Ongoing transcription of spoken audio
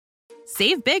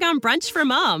Save big on brunch for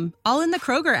mom, all in the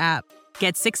Kroger app.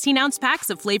 Get 16-ounce packs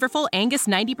of flavorful Angus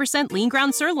 90% lean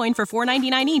ground sirloin for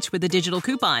 $4.99 each with a digital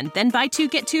coupon. Then buy 2,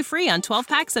 get 2 free on 12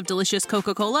 packs of delicious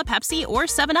Coca-Cola, Pepsi, or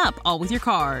 7-Up, all with your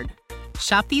card.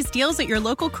 Shop these deals at your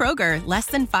local Kroger, less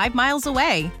than 5 miles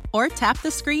away. Or tap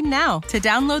the screen now to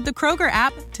download the Kroger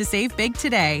app to save big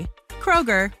today.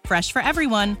 Kroger, fresh for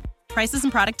everyone. Prices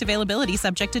and product availability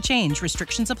subject to change.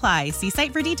 Restrictions apply. See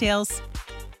site for details.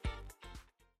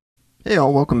 Hey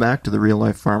all, welcome back to the Real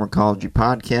Life Pharmacology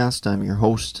Podcast. I'm your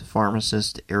host,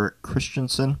 pharmacist Eric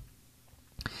Christensen.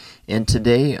 And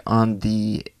today on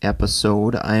the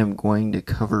episode, I am going to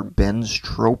cover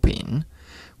benztropine,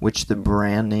 which the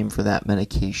brand name for that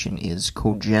medication is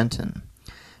Cogentin.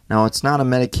 Now, it's not a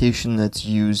medication that's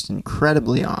used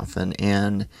incredibly often,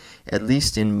 and at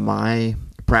least in my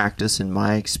practice, in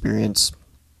my experience,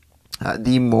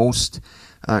 the most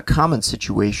common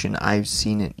situation I've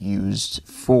seen it used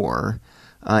for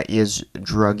is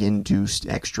drug-induced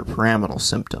extrapyramidal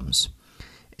symptoms.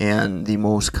 And the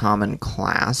most common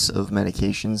class of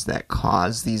medications that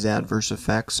cause these adverse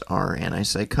effects are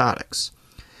antipsychotics.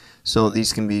 So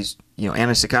these can be,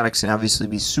 antipsychotics can obviously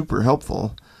be super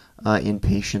helpful in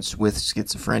patients with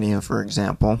schizophrenia, for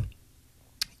example,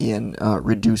 in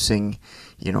reducing,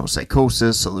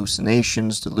 psychosis,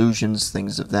 hallucinations, delusions,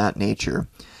 things of that nature.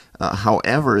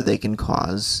 However, they can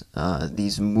cause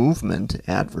these movement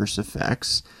adverse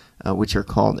effects, which are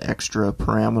called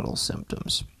extrapyramidal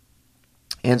symptoms.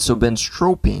 And so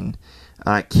benztropine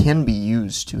can be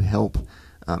used to help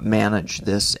manage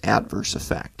this adverse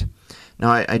effect.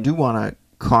 Now, I do want to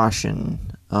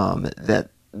caution that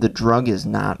the drug is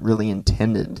not really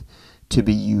intended to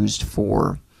be used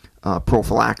for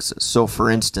prophylaxis. So, for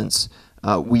instance,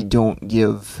 we don't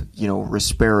give,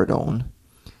 risperidone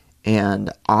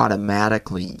and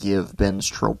automatically give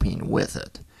benztropine with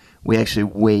it. We actually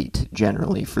wait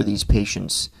generally for these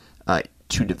patients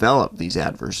to develop these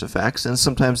adverse effects, and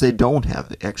sometimes they don't have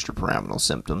extrapyramidal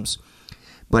symptoms.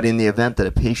 But in the event that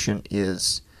a patient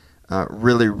is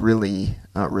really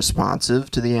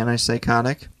responsive to the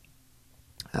antipsychotic,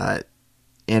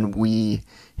 and we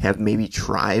have maybe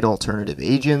tried alternative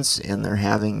agents and they're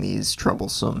having these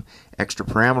troublesome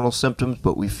extrapyramidal symptoms,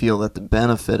 but we feel that the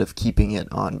benefit of keeping it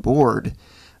on board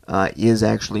is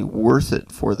actually worth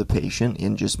it for the patient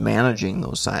in just managing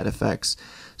those side effects.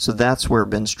 So that's where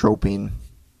benztropine,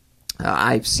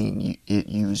 I've seen it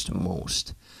used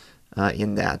most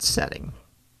in that setting.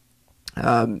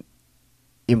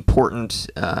 Important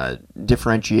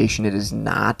differentiation, it is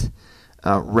not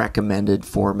recommended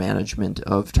for management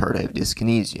of tardive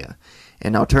dyskinesia.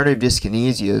 And now tardive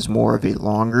dyskinesia is more of a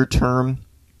longer-term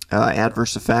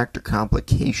adverse effect or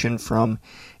complication from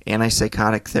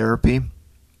antipsychotic therapy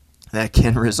that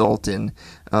can result in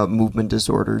movement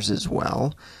disorders as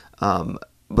well.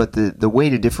 But the way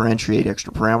to differentiate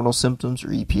extrapyramidal symptoms, or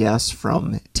EPS,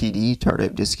 from TD,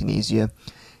 tardive dyskinesia,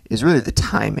 is really the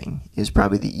timing is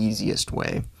probably the easiest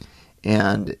way.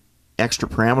 And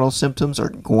extrapyramidal symptoms are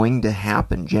going to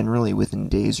happen generally within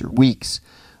days or weeks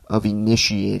of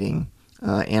initiating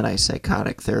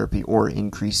antipsychotic therapy or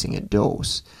increasing a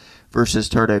dose. Versus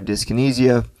tardive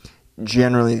dyskinesia,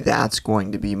 generally that's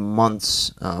going to be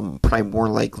months, probably more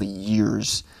likely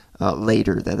years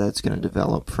later that's going to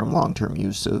develop from long-term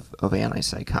use of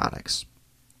antipsychotics.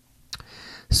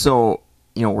 So,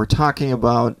 we're talking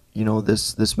about,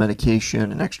 this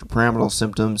medication and extrapyramidal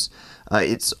symptoms.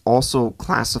 It's also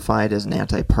classified as an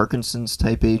anti-Parkinson's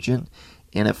type agent.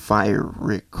 And if I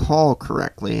recall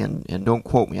correctly, and don't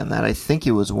quote me on that, I think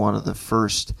it was one of the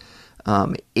first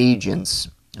agents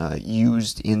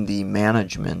used in the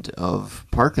management of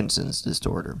Parkinson's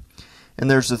disorder. And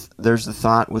there's the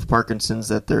thought with Parkinson's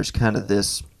that there's kind of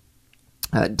this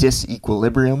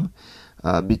disequilibrium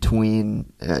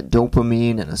between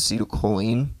dopamine and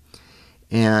acetylcholine,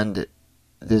 and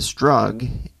this drug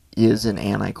is an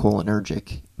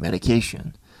anticholinergic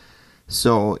medication.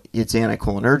 So its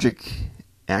anticholinergic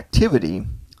activity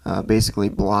basically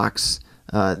blocks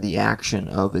the action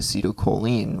of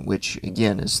acetylcholine, which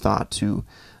again is thought to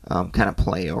kind of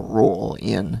play a role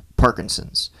in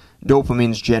Parkinson's.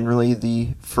 Dopamine is generally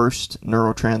the first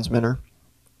neurotransmitter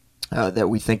that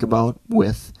we think about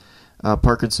with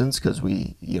Parkinson's, because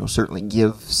we certainly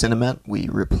give Sinemet. We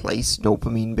replace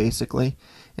dopamine basically,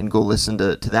 and go listen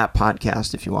to that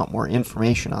podcast if you want more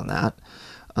information on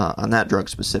that drug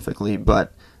specifically.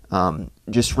 But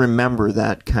just remember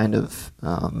that kind of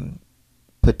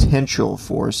potential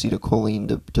for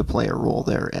acetylcholine to play a role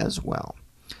there as well.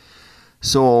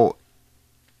 So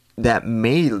that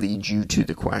may lead you to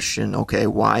the question, okay,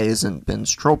 why isn't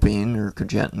benztropine or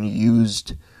Cogentin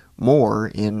used more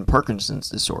in Parkinson's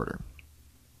disorder?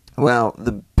 Well,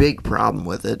 the big problem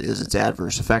with it is its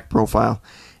adverse effect profile,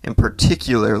 and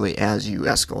particularly as you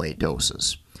escalate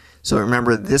doses. So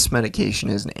remember, this medication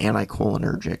is an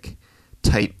anticholinergic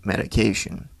type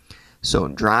medication. So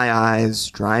dry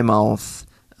eyes, dry mouth,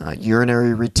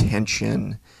 urinary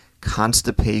retention,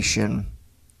 constipation,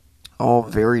 all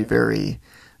very, very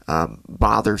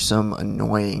bothersome,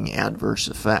 annoying adverse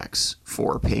effects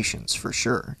for patients for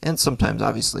sure. And sometimes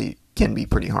obviously can be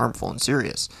pretty harmful and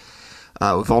serious.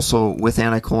 We've also, with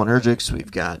anticholinergics, we've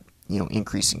got,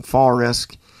 increasing fall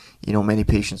risk. Many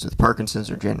patients with Parkinson's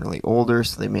are generally older,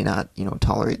 so they may not,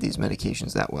 tolerate these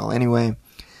medications that well anyway.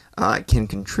 It can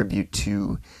contribute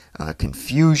to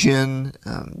confusion,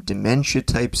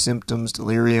 dementia-type symptoms,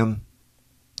 delirium.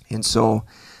 And so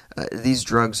these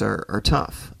drugs are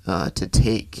tough to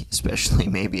take, especially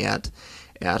maybe at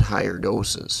higher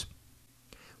doses.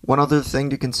 One other thing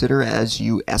to consider as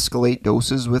you escalate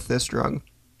doses with this drug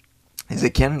is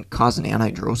it can cause an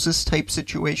anhidrosis type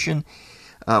situation,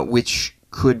 which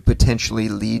could potentially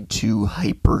lead to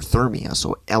hyperthermia,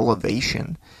 so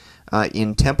elevation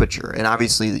in temperature. And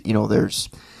obviously, there's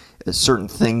certain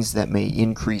things that may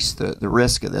increase the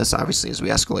risk of this, obviously, as we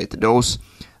escalate the dose,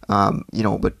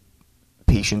 but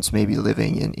patients may be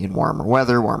living in warmer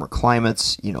weather, warmer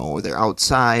climates, they're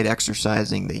outside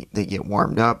exercising, they get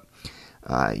warmed up.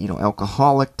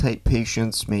 Alcoholic type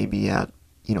patients may be at,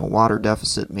 water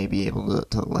deficit, may be able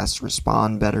to less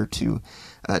respond better to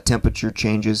temperature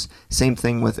changes. Same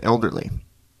thing with elderly.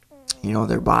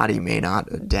 Their body may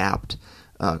not adapt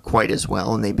quite as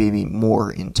well, and they may be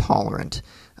more intolerant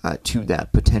to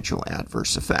that potential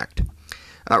adverse effect.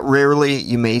 Rarely,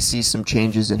 you may see some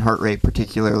changes in heart rate,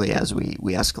 particularly as we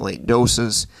escalate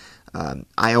doses.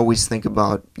 I always think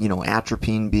about,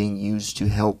 atropine being used to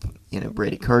help in a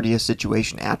bradycardia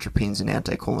situation. Atropine is an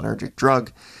anticholinergic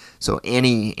drug, so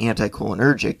any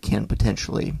anticholinergic can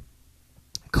potentially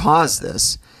cause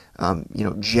this.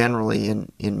 Generally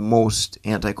in most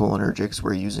anticholinergics,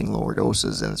 we're using lower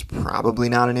doses, and it's probably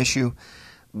not an issue.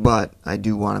 But I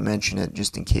do want to mention it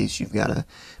just in case you've got a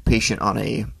patient on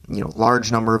a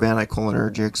large number of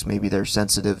anticholinergics. Maybe they're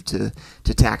sensitive to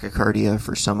tachycardia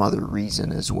for some other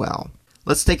reason as well.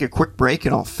 Let's take a quick break,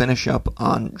 and I'll finish up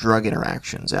on drug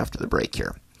interactions after the break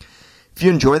here. If you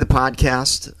enjoy the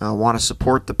podcast, want to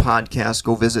support the podcast,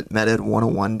 go visit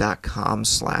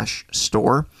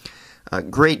meded101.com/store.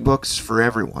 Great books for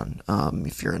everyone.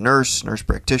 If you're a nurse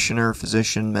practitioner,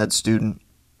 physician, med student,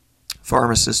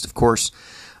 pharmacist, of course,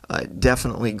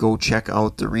 definitely go check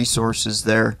out the resources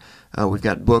there. We've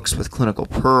got books with clinical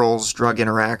pearls, drug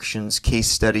interactions, case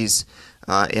studies,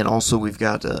 and also we've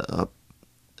got a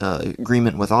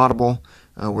agreement with Audible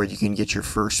where you can get your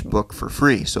first book for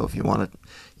free. So if you want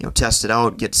to test it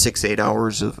out, get 6-8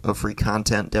 hours of free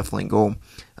content, definitely go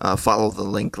follow the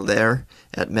link there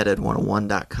at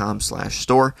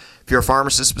meded101.com/store. If you're a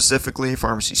pharmacist specifically,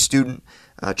 pharmacy student,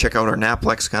 check out our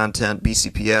NAPLEX content,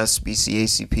 BCPS,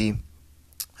 BCACP,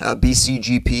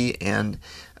 BCGP, and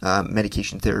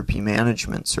medication therapy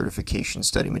management certification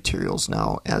study materials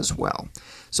now as well.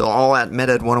 So all at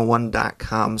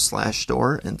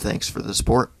meded101.com/store, and thanks for the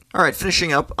support. All right,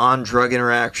 finishing up on drug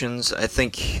interactions, I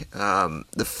think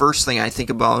the first thing I think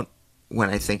about when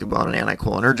I think about an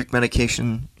anticholinergic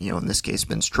medication, in this case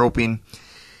benztropine,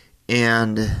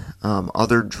 and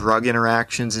other drug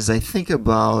interactions, is I think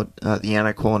about the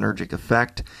anticholinergic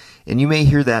effect. And you may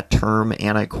hear that term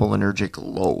anticholinergic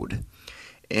load.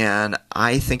 And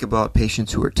I think about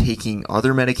patients who are taking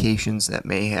other medications that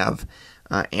may have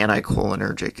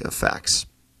anticholinergic effects.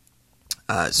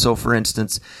 So, for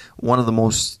instance, one of the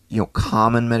most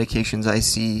common medications I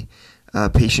see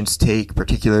patients take,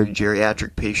 particularly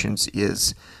geriatric patients,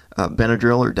 is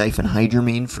Benadryl or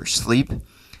diphenhydramine for sleep,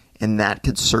 and that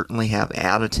could certainly have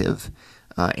additive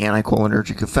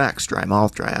anticholinergic effects: dry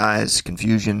mouth, dry eyes,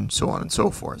 confusion, so on and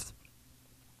so forth.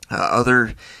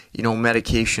 Other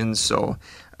medications, so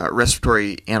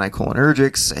respiratory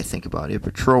anticholinergics, I think about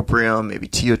ipratropium, maybe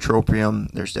tiotropium.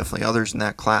 There's definitely others in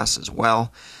that class as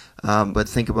well. But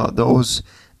think about those.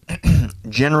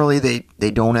 Generally,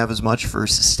 they don't have as much for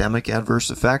systemic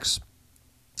adverse effects,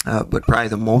 but probably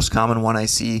the most common one I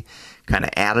see, kind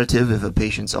of additive if a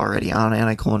patient's already on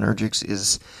anticholinergics,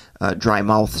 is dry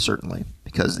mouth, certainly,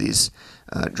 because these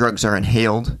drugs are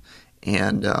inhaled,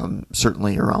 and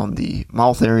certainly around the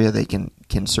mouth area they can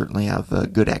certainly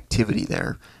have good activity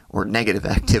there, or negative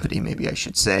activity, maybe I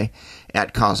should say,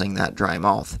 at causing that dry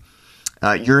mouth.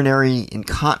 Urinary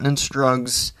incontinence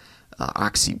drugs,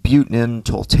 oxybutynin,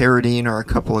 tolterodine are a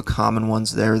couple of common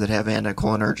ones there that have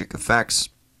anticholinergic effects.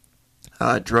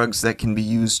 Drugs that can be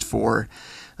used for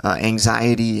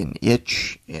anxiety and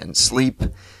itch and sleep.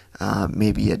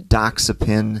 maybe a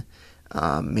doxepin,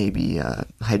 maybe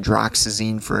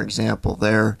hydroxyzine, for example,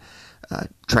 there,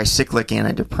 tricyclic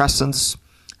antidepressants,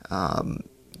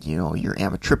 your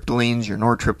amitriptylines, your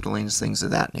nortriptylines, things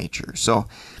of that nature. So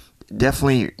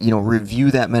definitely,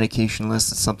 review that medication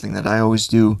list. It's something that I always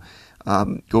do.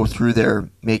 Go through there,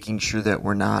 making sure that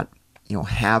we're not,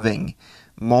 having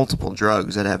multiple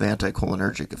drugs that have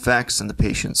anticholinergic effects and the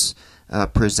patient's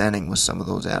presenting with some of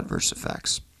those adverse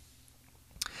effects.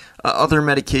 Other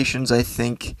medications, I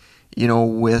think,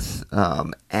 with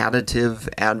additive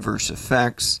adverse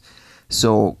effects.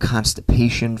 So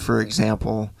constipation, for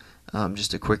example,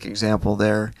 just a quick example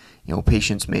there.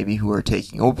 Patients maybe who are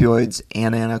taking opioids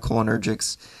and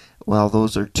anticholinergics. Well,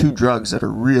 those are two drugs that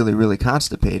are really, really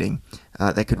constipating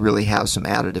that could really have some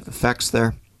additive effects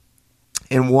there.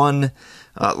 And one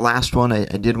last one I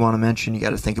did want to mention, you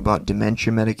got to think about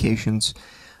dementia medications.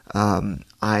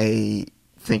 I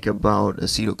think about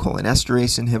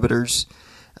acetylcholinesterase inhibitors,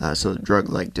 so a drug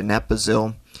like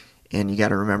donepezil. And you got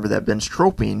to remember that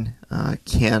benztropine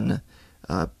can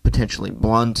potentially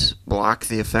block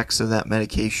the effects of that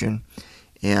medication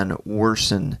and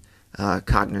worsen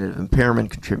cognitive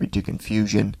impairment, contribute to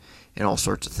confusion, and all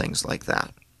sorts of things like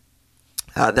that.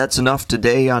 That's enough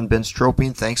today on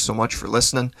benztropine. Thanks so much for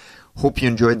listening. Hope you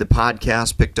enjoyed the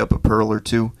podcast, picked up a pearl or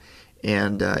two.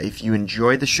 And if you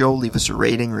enjoyed the show, leave us a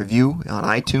rating, review on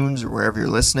iTunes or wherever you're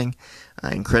listening.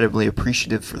 Incredibly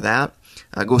appreciative for that.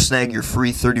 Go snag your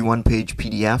free 31-page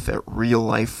PDF at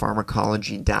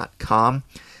reallifepharmacology.com.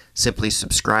 Simply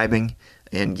subscribing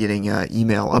and getting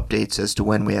email updates as to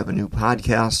when we have a new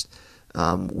podcast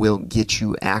will get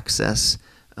you access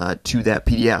to that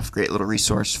PDF. Great little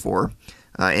resource for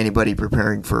anybody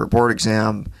preparing for a board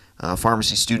exam,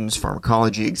 pharmacy students,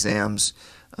 pharmacology exams.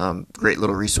 Great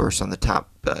little resource on the top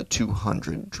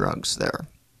 200 drugs there.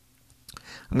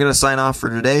 I'm going to sign off for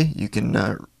today. You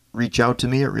can reach out to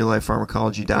me at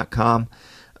reallifepharmacology.com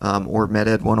or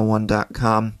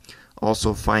meded101.com.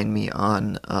 Also find me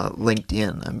on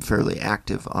LinkedIn. I'm fairly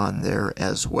active on there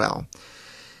as well.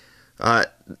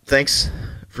 Thanks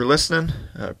for listening.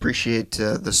 I appreciate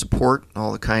the support,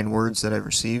 all the kind words that I've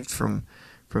received from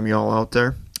y'all out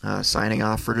there. Signing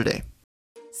off for today.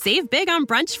 Save big on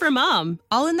brunch for mom,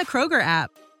 all in the Kroger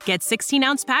app. Get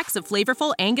 16-ounce packs of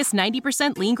flavorful Angus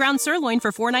 90% lean ground sirloin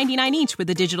for $4.99 each with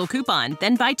a digital coupon.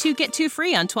 Then buy 2, get 2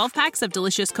 free on 12 packs of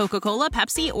delicious Coca-Cola,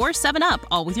 Pepsi, or 7-Up,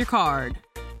 all with your card.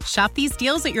 Shop these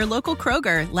deals at your local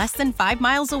Kroger, less than 5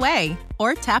 miles away.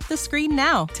 Or tap the screen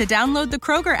now to download the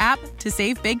Kroger app to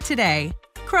save big today.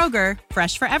 Kroger,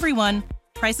 fresh for everyone.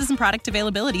 Prices and product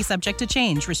availability subject to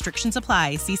change. Restrictions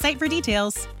apply. See site for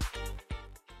details.